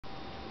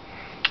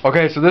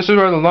Okay, so this is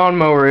where the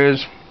lawnmower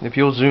is. If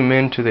you'll zoom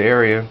into the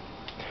area,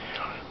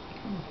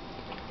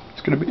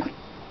 it's going to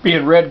be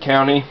in Red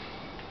County.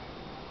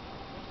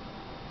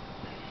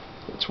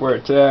 That's where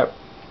it's at.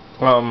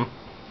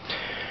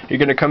 You're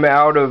going to come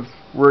out of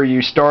where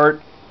you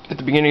start at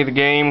the beginning of the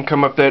game,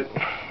 come up that,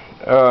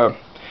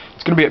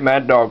 it's going to be at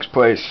Mad Dog's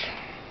place.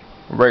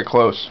 Very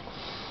close.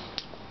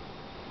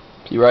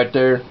 See right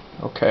there?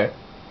 Okay.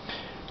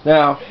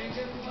 Now,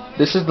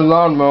 this is the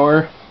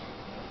lawnmower.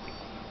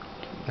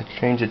 Let's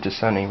change it to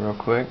sunny real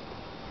quick.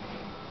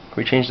 Can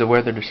we change the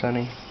weather to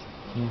sunny?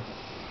 Yeah.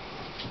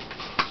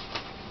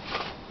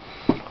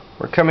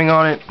 We're coming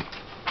on it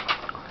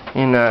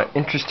in an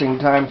interesting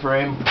time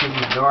frame because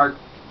it's dark.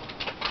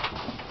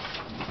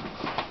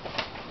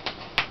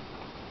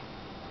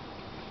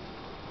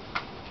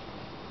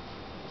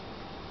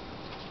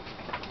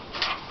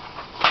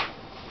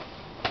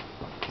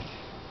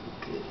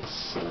 Good,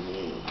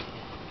 sunny.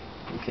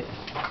 Okay.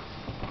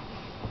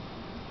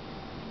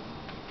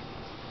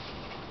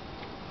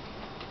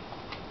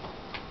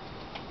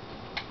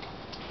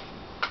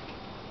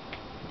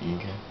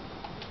 Okay.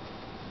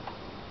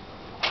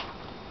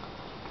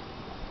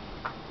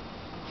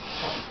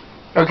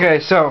 Okay,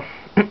 so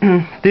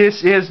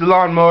this is the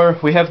lawnmower.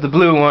 We have the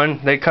blue one.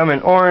 They come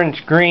in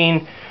orange,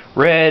 green,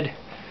 red,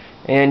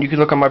 and you can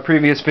look on my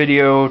previous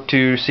video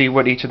to see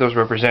what each of those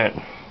represent.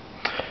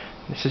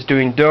 This is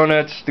doing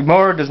donuts. The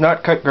mower does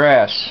not cut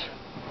grass.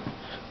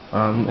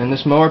 And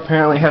this mower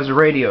apparently has a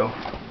radio.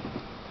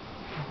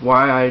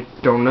 Why, I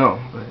don't know,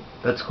 but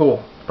that's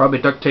cool.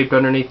 Probably duct taped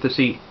underneath the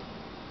seat.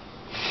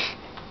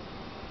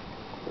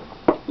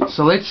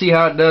 So let's see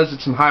how it does at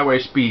some highway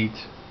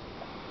speeds.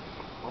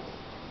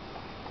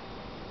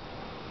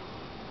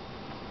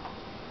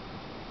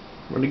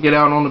 We're going to get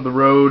out onto the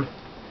road.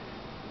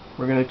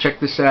 We're going to check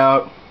this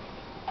out.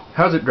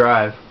 How's it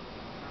drive?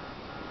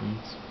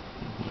 It's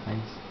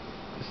nice.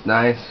 It's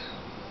nice.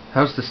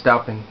 How's the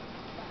stopping?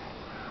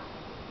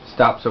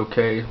 Stops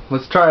okay.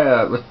 Let's try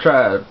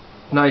a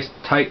nice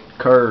tight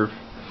curve.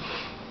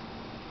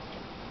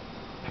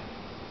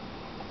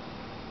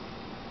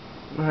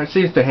 It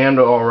seems to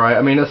handle alright.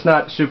 I mean, it's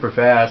not super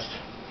fast.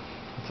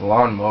 It's a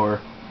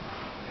lawnmower.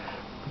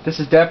 But this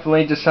is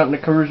definitely just something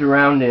to cruise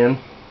around in.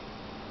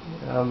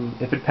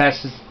 If it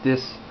passes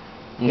this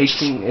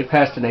 18, it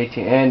passed an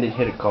 18 and it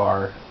hit a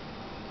car.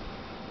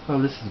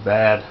 Oh, this is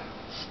bad.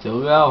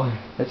 Still going.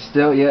 It's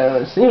still, yeah,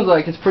 it seems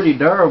like it's pretty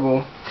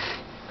durable.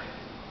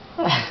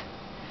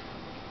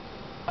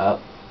 Up,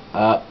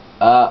 up,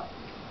 up.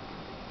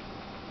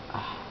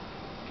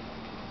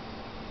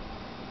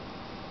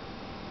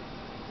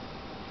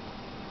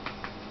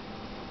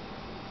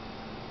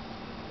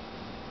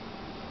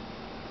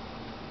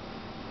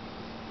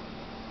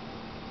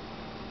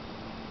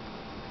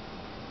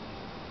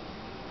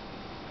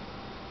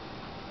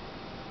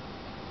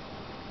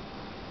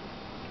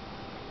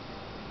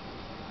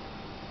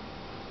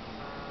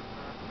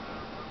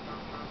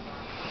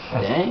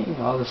 Dang,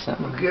 all the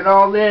sound. Look at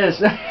all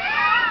this.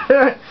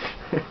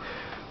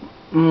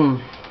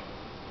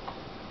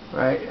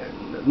 Right.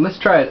 Let's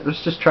try it.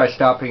 Let's just try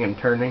stopping and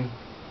turning.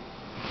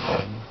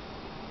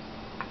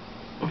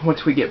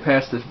 Once we get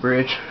past this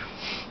bridge.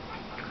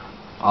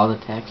 All the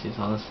taxis,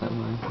 all the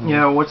semis.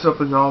 Yeah, what's up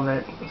with all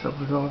that? What's up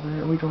with all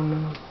that? We don't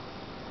know.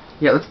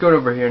 Yeah, let's go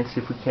over here and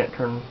see if we can't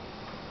turn.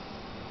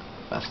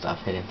 If I stop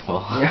hitting the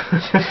wall.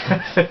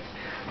 Yeah.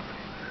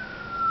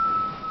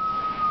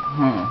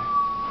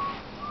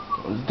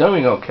 It's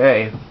doing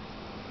okay.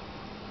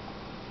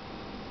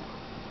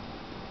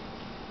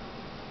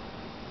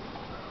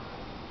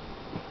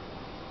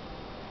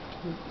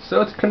 So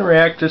it's gonna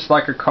react just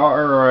like a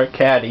car or a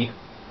caddy.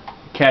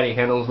 Caddy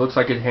handles, looks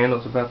like it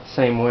handles about the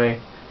same way.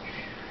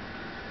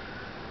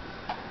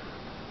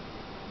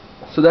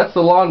 So that's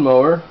the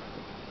lawnmower.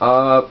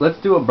 Let's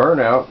do a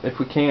burnout if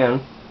we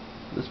can.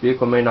 This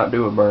vehicle may not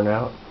do a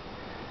burnout.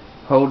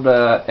 Hold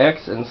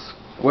X and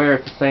square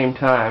at the same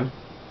time.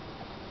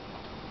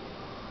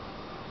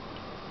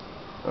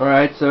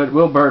 Alright, so it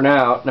will burn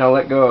out. Now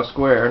let go of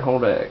square and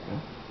hold X.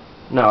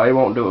 No, it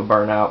won't do a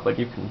burnout, but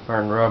you can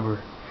burn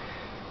rubber.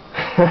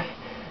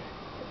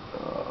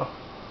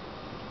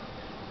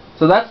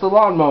 So that's the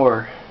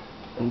lawnmower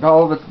in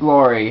all of its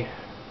glory,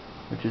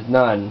 which is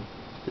none.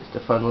 Just a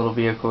fun little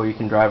vehicle you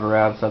can drive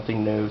around,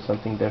 something new,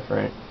 something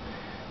different.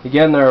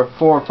 Again, there are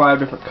 4 or 5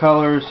 different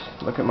colors.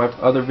 Look at my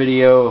other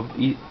video of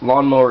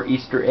lawnmower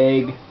Easter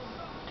egg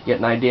to get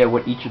an idea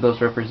what each of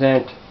those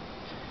represent.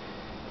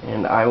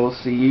 And I will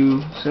see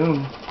you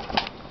soon.